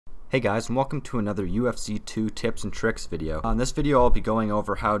Hey guys, and welcome to another UFC 2 tips and tricks video. On this video I'll be going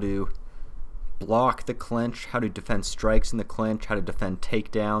over how to block the clinch, how to defend strikes in the clinch, how to defend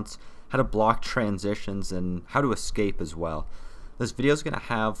takedowns, how to block transitions, and how to escape as well. This video is going to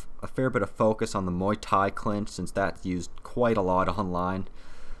have a fair bit of focus on the Muay Thai clinch since that's used quite a lot online.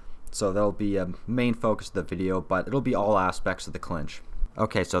 So that'll be a main focus of the video, but it'll be all aspects of the clinch.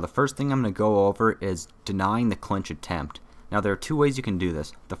 Okay, so the first thing I'm going to go over is denying the clinch attempt. Now there are two ways you can do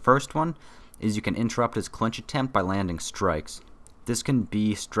this. The first one is you can interrupt his clinch attempt by landing strikes. This can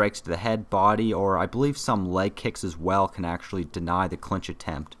be strikes to the head, body, or I believe some leg kicks as well can actually deny the clinch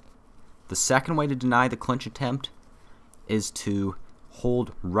attempt. The second way to deny the clinch attempt is to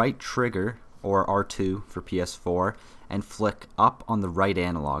hold right trigger, or R2 for PS4, and flick up on the right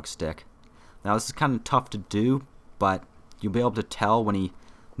analog stick. Now this is kind of tough to do, but you'll be able to tell when he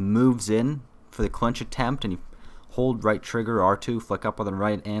moves in for the clinch attempt and you hold right trigger R2, flick up on the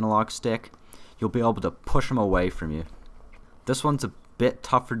right analog stick, you'll be able to push him away from you. This one's a bit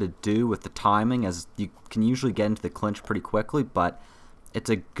tougher to do with the timing, as you can usually get into the clinch pretty quickly, but it's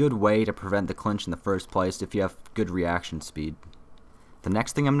a good way to prevent the clinch in the first place if you have good reaction speed. The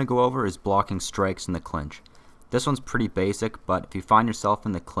next thing I'm going to go over is blocking strikes in the clinch. This one's pretty basic, but if you find yourself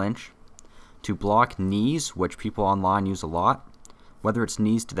in the clinch, to block knees, which people online use a lot, whether it's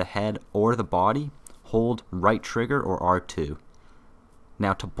knees to the head or the body, hold right trigger or R2.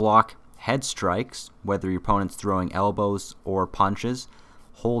 Now to block head strikes, whether your opponent's throwing elbows or punches,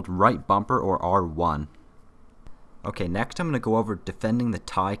 hold right bumper or R1. Okay, next I'm going to go over defending the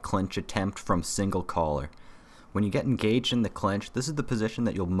Thai clinch attempt from single collar. When you get engaged in the clinch, this is the position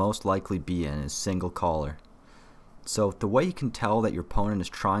that you'll most likely be in, is single collar. So the way you can tell that your opponent is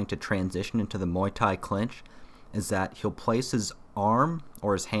trying to transition into the Muay Thai clinch is that he'll place his arm,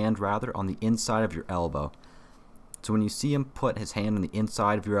 or his hand rather, on the inside of your elbow. So when you see him put his hand on the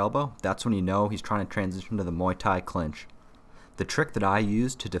inside of your elbow, that's when you know he's trying to transition to the Muay Thai clinch. The trick that I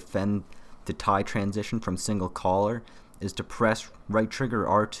use to defend the Thai transition from single collar is to press right trigger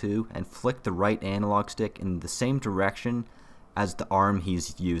R2 and flick the right analog stick in the same direction as the arm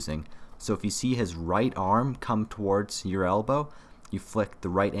he's using. So if you see his right arm come towards your elbow, you flick the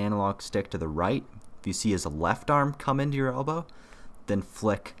right analog stick to the right. If you see his left arm come into your elbow, then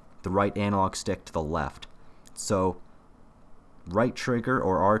flick the right analog stick to the left. So right trigger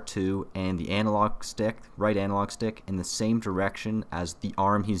or R2 and the analog stick, right analog stick, in the same direction as the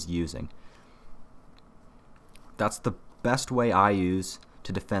arm he's using. That's the best way I use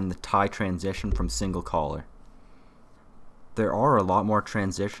to defend the Thai transition from single collar. There are a lot more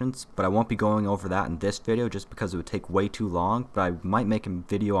transitions, but I won't be going over that in this video just because it would take way too long, but I might make a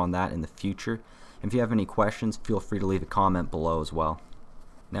video on that in the future. If you have any questions, feel free to leave a comment below as well.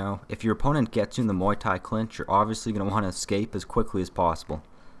 Now, if your opponent gets you in the Muay Thai clinch, you're obviously going to want to escape as quickly as possible.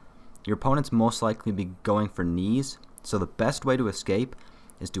 Your opponent's most likely be going for knees, so the best way to escape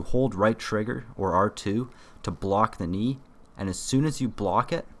is to hold right trigger or R2 to block the knee, and as soon as you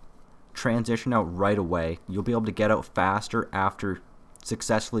block it, transition out right away. You'll be able to get out faster after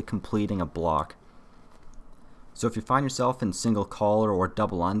successfully completing a block. So if you find yourself in single collar or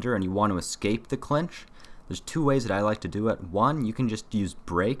double under and you want to escape the clinch, there's two ways that I like to do it. One, you can just use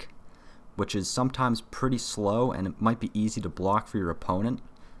break, which is sometimes pretty slow and it might be easy to block for your opponent.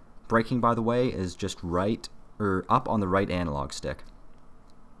 Breaking, by the way, is just right or up on the right analog stick.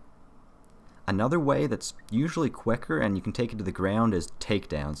 Another way that's usually quicker and you can take it to the ground is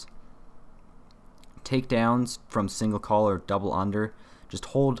takedowns. Takedowns from single collar or double under, just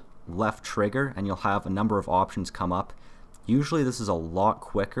hold left trigger and you'll have a number of options come up. Usually this is a lot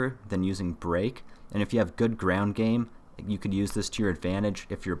quicker than using break, and if you have good ground game, you could use this to your advantage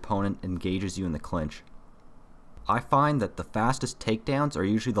if your opponent engages you in the clinch. I find that the fastest takedowns are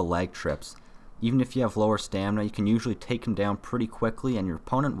usually the leg trips. Even if you have lower stamina, you can usually take them down pretty quickly and your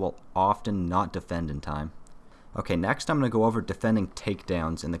opponent will often not defend in time. Okay, next I'm going to go over defending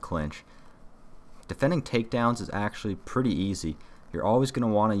takedowns in the clinch. Defending takedowns is actually pretty easy. You're always going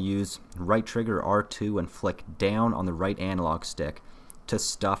to want to use right trigger R2 and flick down on the right analog stick to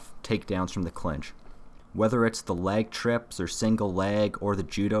stuff takedowns from the clinch. Whether it's the leg trips or single leg or the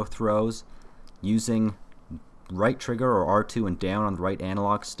judo throws, using right trigger or R2 and down on the right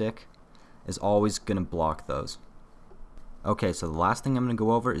analog stick is always going to block those. Okay, so the last thing I'm going to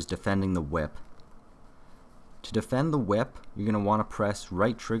go over is defending the whip. To defend the whip, you're going to want to press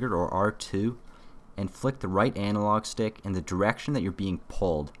right trigger or R2 and flick the right analog stick in the direction that you're being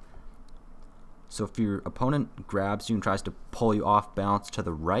pulled. So if your opponent grabs you and tries to pull you off balance to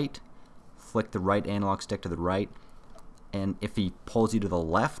the right, flick the right analog stick to the right, and if he pulls you to the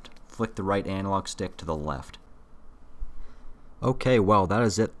left, flick the right analog stick to the left. Okay, well, that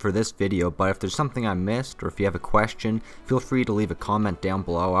is it for this video, but if there's something I missed or if you have a question, feel free to leave a comment down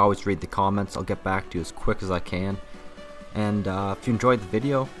below. I always read the comments. I'll get back to you as quick as I can. And if you enjoyed the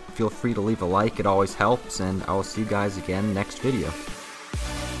video, feel free to leave a like. It always helps, and I will see you guys again next video.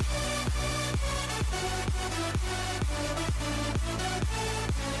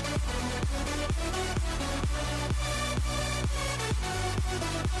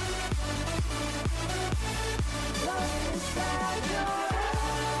 Inside your